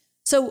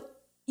 So,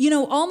 you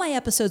know, all my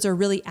episodes are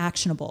really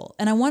actionable,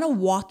 and I want to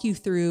walk you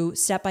through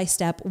step by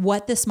step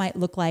what this might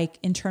look like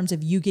in terms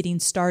of you getting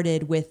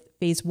started with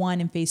phase 1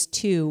 and phase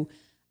 2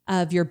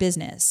 of your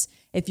business.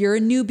 If you're a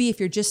newbie, if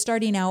you're just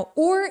starting out,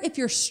 or if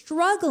you're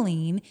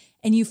struggling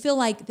and you feel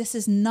like this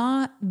is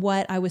not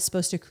what I was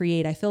supposed to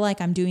create, I feel like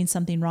I'm doing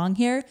something wrong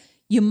here,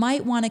 you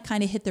might want to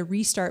kind of hit the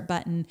restart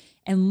button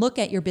and look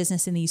at your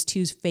business in these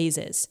 2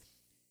 phases.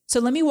 So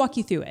let me walk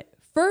you through it.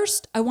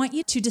 First, I want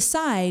you to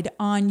decide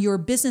on your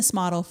business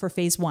model for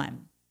phase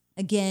 1.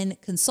 Again,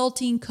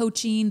 consulting,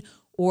 coaching,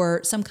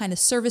 or some kind of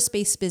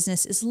service-based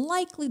business is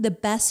likely the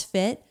best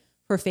fit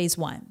for phase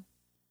 1.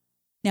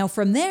 Now,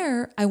 from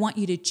there, I want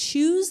you to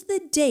choose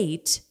the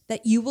date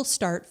that you will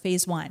start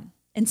phase 1.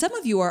 And some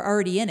of you are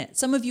already in it.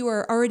 Some of you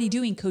are already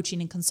doing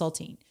coaching and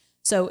consulting.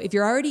 So if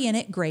you're already in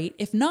it, great.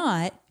 If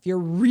not, if you're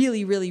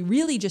really, really,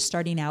 really just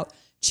starting out,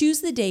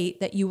 choose the date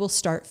that you will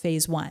start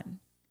phase 1.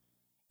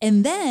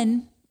 And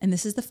then, and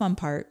this is the fun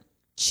part,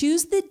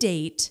 choose the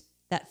date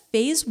that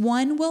phase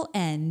 1 will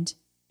end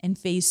and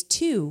phase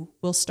 2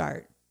 will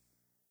start.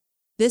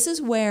 This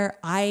is where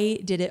I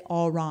did it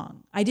all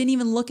wrong. I didn't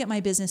even look at my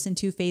business in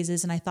 2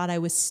 phases, and I thought I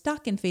was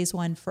stuck in phase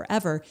 1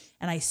 forever,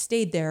 and I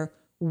stayed there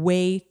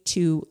way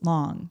too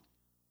long.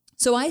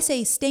 So I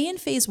say stay in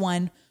phase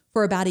 1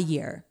 for about a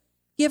year,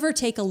 give or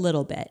take a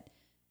little bit.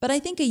 But I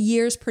think a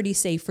year is pretty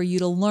safe for you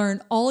to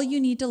learn all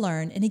you need to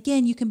learn. And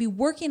again, you can be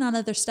working on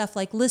other stuff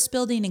like list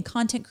building and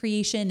content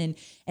creation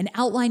and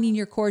outlining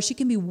your course. You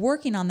can be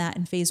working on that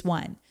in phase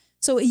 1.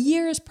 So a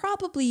year is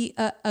probably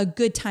a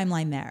good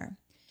timeline there.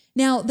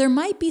 Now, there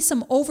might be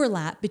some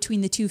overlap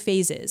between the 2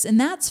 phases, and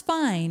that's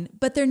fine,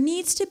 but there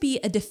needs to be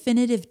a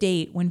definitive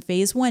date when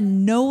phase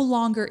 1 no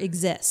longer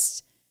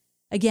exists.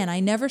 Again, I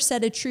never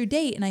set a true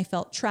date and I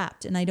felt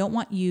trapped, and I don't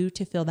want you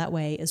to feel that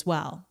way as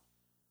well.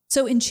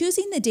 So in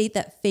choosing the date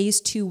that phase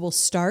 2 will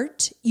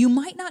start, you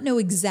might not know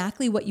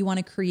exactly what you want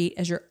to create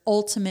as your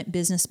ultimate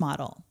business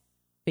model,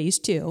 phase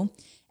 2,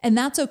 and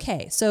that's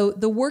okay. So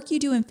the work you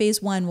do in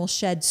phase 1 will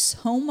shed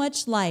so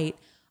much light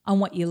on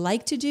what you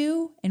like to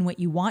do and what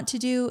you want to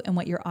do and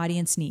what your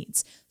audience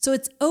needs. So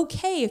it's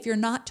okay if you're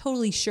not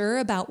totally sure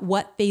about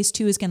what phase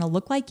 2 is going to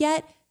look like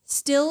yet,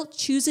 still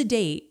choose a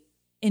date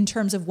in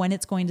terms of when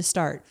it's going to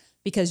start,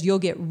 because you'll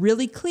get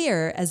really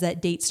clear as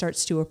that date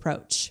starts to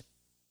approach.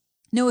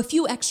 Now, a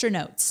few extra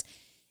notes.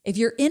 If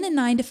you're in a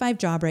 9-to-5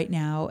 job right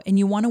now and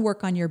you want to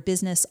work on your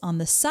business on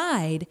the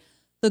side,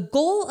 the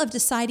goal of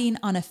deciding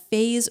on a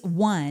phase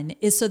 1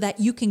 is so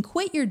that you can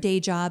quit your day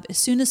job as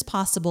soon as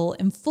possible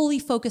and fully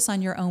focus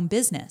on your own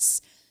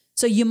business.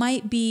 So you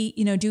might be,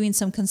 doing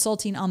some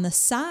consulting on the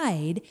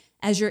side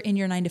as you're in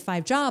your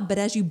 9-to-5 job, but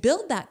as you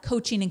build that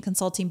coaching and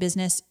consulting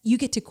business, you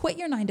get to quit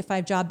your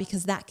 9-to-5 job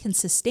because that can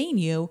sustain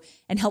you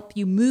and help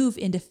you move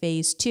into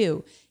phase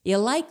 2. You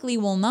likely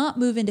will not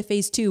move into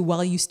phase 2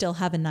 while you still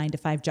have a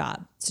 9-to-5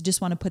 job. So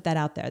just want to put that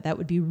out there. That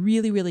would be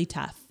really, really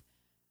tough.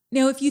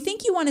 Now, if you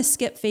think you want to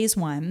skip phase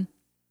 1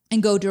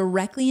 and go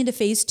directly into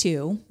phase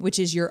 2, which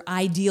is your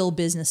ideal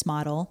business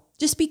model,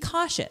 just be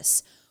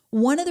cautious.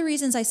 One of the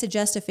reasons I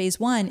suggest a phase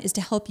 1 is to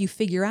help you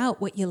figure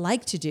out what you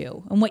like to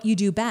do and what you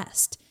do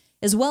best,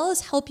 as well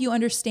as help you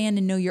understand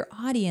and know your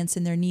audience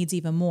and their needs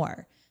even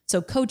more.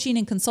 So coaching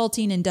and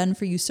consulting and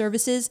done-for-you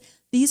services,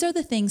 these are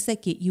the things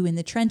that get you in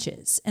the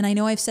trenches. And I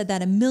know I've said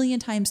that a million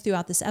times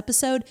throughout this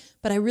episode,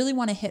 but I really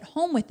want to hit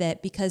home with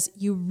it because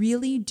you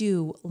really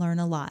do learn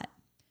a lot.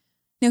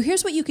 Now,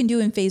 here's what you can do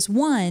in phase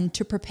 1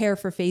 to prepare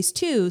for phase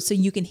 2 so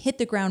you can hit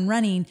the ground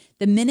running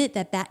the minute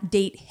that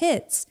date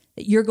hits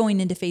that you're going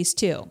into phase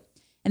 2.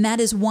 And that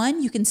is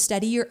 1, you can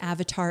study your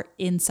avatar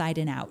inside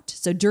and out.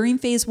 So during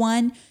phase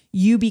 1,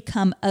 you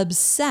become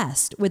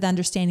obsessed with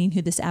understanding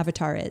who this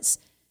avatar is.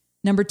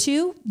 Number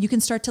 2, you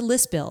can start to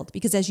list build,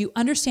 because as you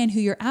understand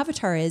who your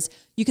avatar is,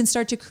 you can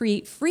start to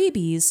create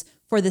freebies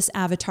for this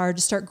avatar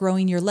to start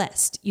growing your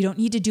list. You don't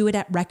need to do it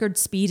at record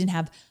speed and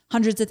have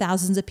hundreds of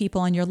thousands of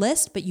people on your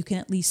list, but you can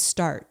at least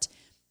start.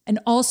 And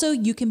also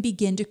you can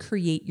begin to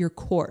create your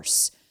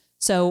course.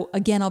 So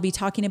again, I'll be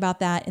talking about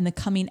that in the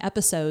coming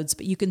episodes,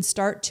 but you can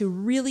start to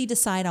really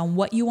decide on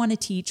what you want to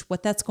teach,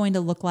 what that's going to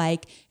look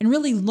like, and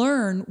really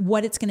learn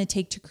what it's going to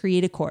take to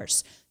create a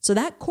course. So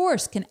that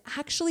course can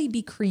actually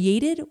be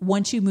created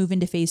once you move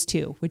into phase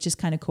 2, which is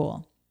kind of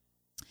cool.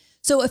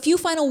 So a few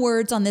final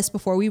words on this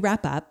before we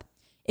wrap up.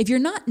 If you're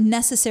not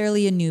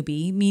necessarily a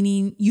newbie,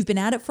 meaning you've been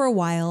at it for a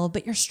while,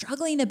 but you're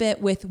struggling a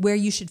bit with where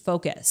you should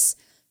focus.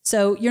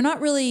 So you're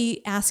not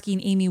really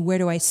asking, Amy, where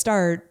do I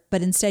start?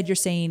 But instead you're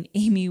saying,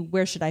 Amy,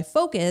 where should I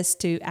focus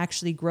to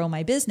actually grow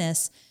my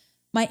business?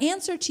 My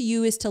answer to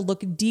you is to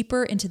look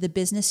deeper into the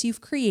business you've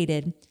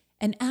created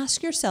and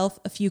ask yourself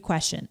a few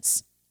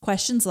questions.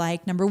 Questions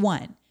like, number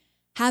 1,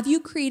 have you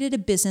created a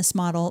business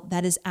model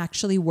that is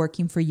actually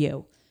working for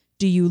you?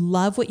 Do you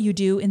love what you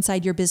do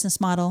inside your business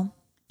model?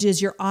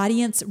 Does your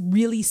audience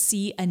really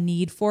see a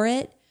need for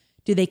it?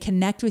 Do they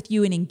connect with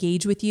you and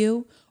engage with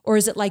you? Or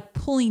is it like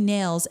pulling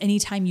nails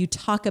anytime you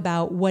talk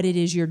about what it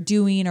is you're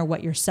doing or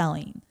what you're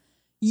selling?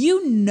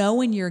 You know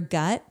in your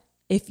gut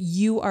if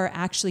you are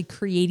actually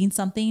creating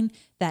something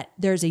that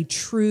there's a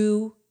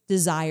true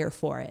desire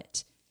for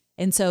it.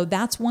 And so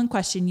that's one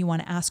question you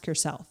want to ask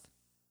yourself.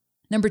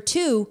 Number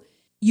 2,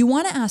 you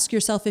want to ask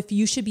yourself if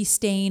you should be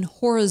staying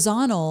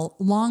horizontal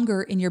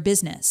longer in your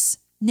business.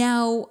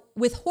 Now,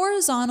 with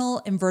horizontal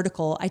and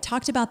vertical, I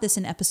talked about this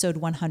in episode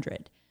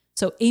 100.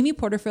 So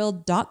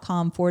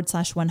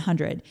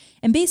amyporterfield.com/100.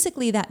 And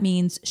basically that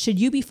means, should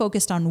you be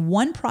focused on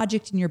one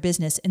project in your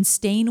business and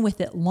staying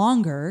with it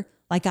longer,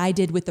 like I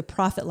did with the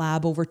Profit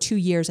Lab over 2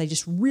 years, I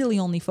just really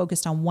only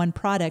focused on one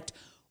product,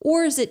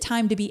 or is it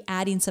time to be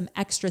adding some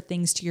extra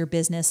things to your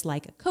business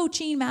like a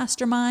coaching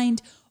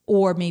mastermind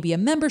or maybe a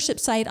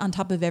membership site on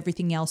top of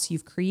everything else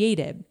you've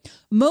created?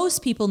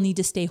 Most people need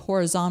to stay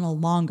horizontal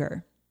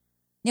longer.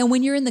 Now,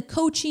 when you're in the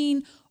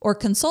coaching or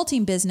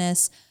consulting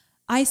business,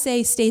 I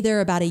say stay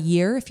there about a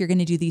year if you're going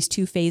to do these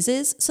 2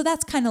 phases. So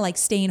that's kind of like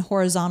staying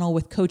horizontal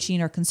with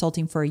coaching or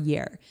consulting for a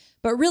year.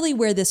 But really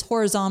where this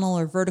horizontal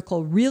or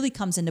vertical really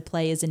comes into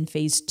play is in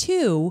phase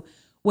 2,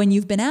 when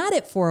you've been at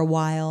it for a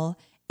while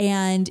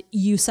and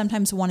you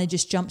sometimes want to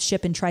just jump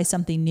ship and try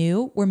something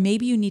new, where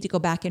maybe you need to go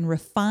back and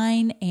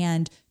refine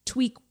and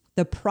tweak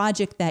the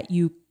project that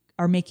you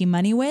are making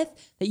money with,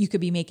 that you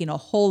could be making a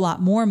whole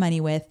lot more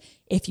money with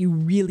if you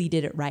really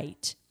did it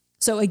right.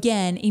 So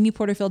again,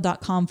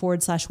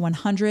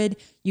 amyporterfield.com/100,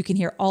 you can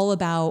hear all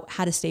about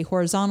how to stay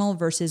horizontal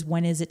versus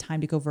when is it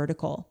time to go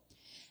vertical.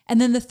 And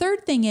then the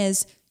third thing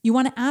is you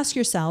want to ask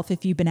yourself,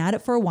 if you've been at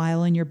it for a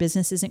while and your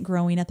business isn't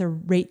growing at the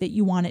rate that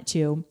you want it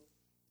to,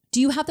 do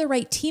you have the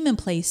right team in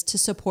place to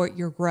support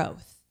your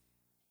growth?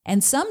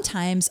 And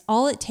sometimes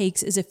all it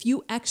takes is a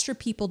few extra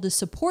people to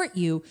support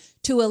you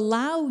to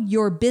allow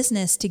your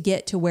business to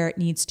get to where it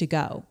needs to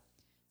go.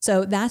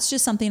 So that's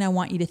just something I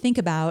want you to think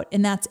about.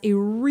 And that's a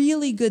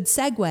really good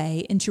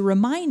segue into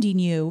reminding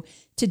you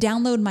to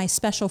download my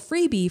special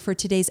freebie for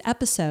today's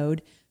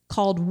episode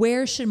called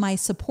Where Should My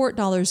Support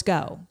Dollars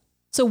Go?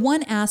 So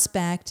one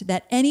aspect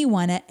that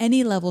anyone at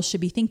any level should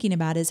be thinking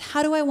about is,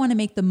 how do I want to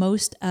make the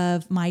most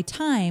of my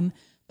time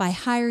by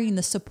hiring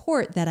the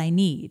support that I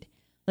need?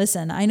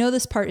 Listen, I know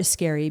this part is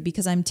scary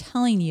because I'm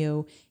telling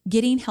you,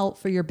 getting help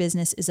for your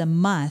business is a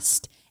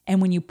must. And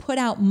when you put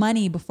out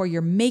money before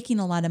you're making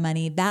a lot of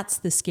money, that's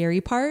the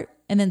scary part.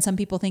 And then some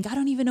people think, I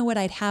don't even know what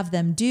I'd have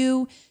them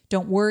do.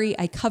 Don't worry,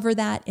 I cover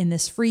that in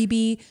this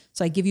freebie.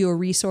 So I give you a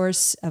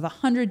resource of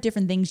 100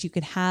 different things you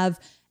could have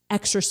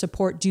extra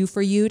support do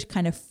for you to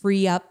kind of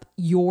free up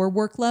your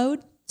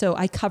workload. So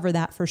I cover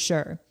that for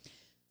sure.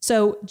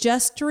 So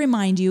just to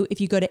remind you,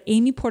 if you go to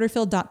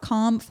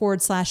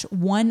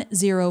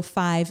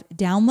amyporterfield.com/105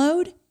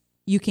 download,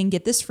 you can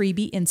get this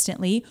freebie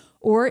instantly.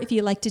 Or if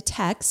you like to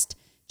text,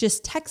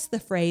 just text the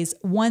phrase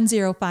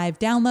 105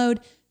 download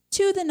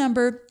to the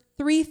number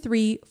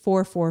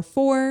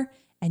 33444,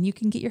 and you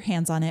can get your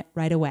hands on it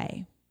right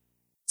away.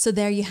 So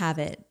there you have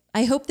it.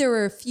 I hope there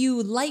were a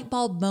few light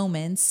bulb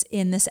moments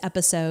in this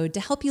episode to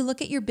help you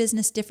look at your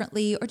business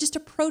differently or just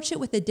approach it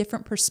with a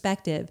different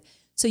perspective,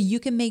 so you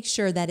can make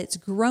sure that it's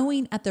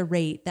growing at the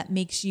rate that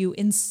makes you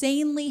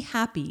insanely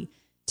happy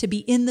to be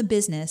in the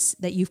business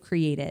that you've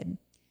created.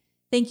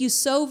 Thank you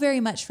so very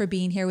much for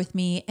being here with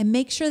me, and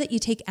make sure that you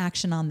take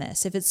action on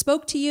this. If it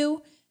spoke to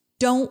you,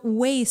 don't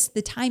waste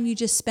the time you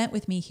just spent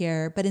with me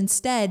here, but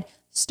instead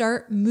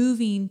start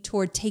moving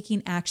toward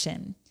taking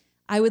action.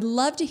 I would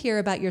love to hear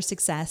about your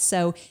success.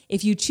 So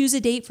if you choose a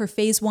date for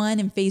phase 1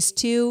 and phase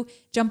 2,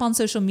 jump on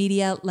social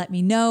media, let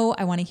me know.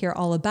 I want to hear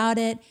all about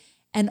it.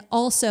 And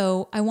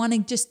also, I want to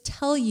just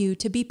tell you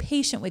to be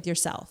patient with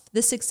yourself.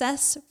 The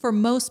success for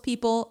most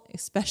people,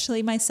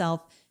 especially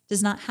myself,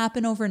 does not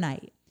happen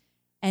overnight.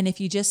 And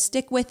if you just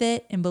stick with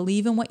it and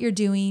believe in what you're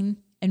doing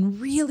and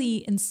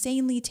really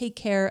insanely take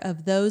care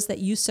of those that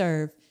you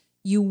serve,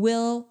 you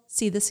will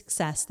see the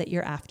success that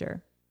you're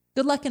after.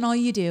 Good luck in all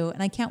you do,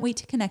 and I can't wait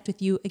to connect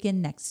with you again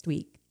next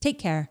week. Take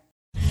care.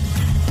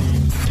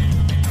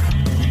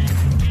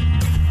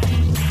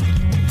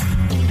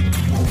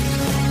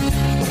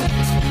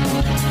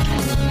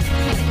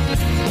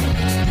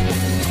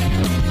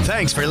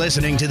 Thanks for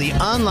listening to the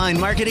Online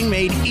Marketing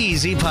Made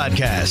Easy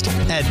podcast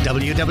at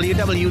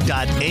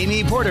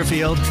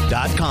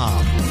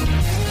www.amyporterfield.com.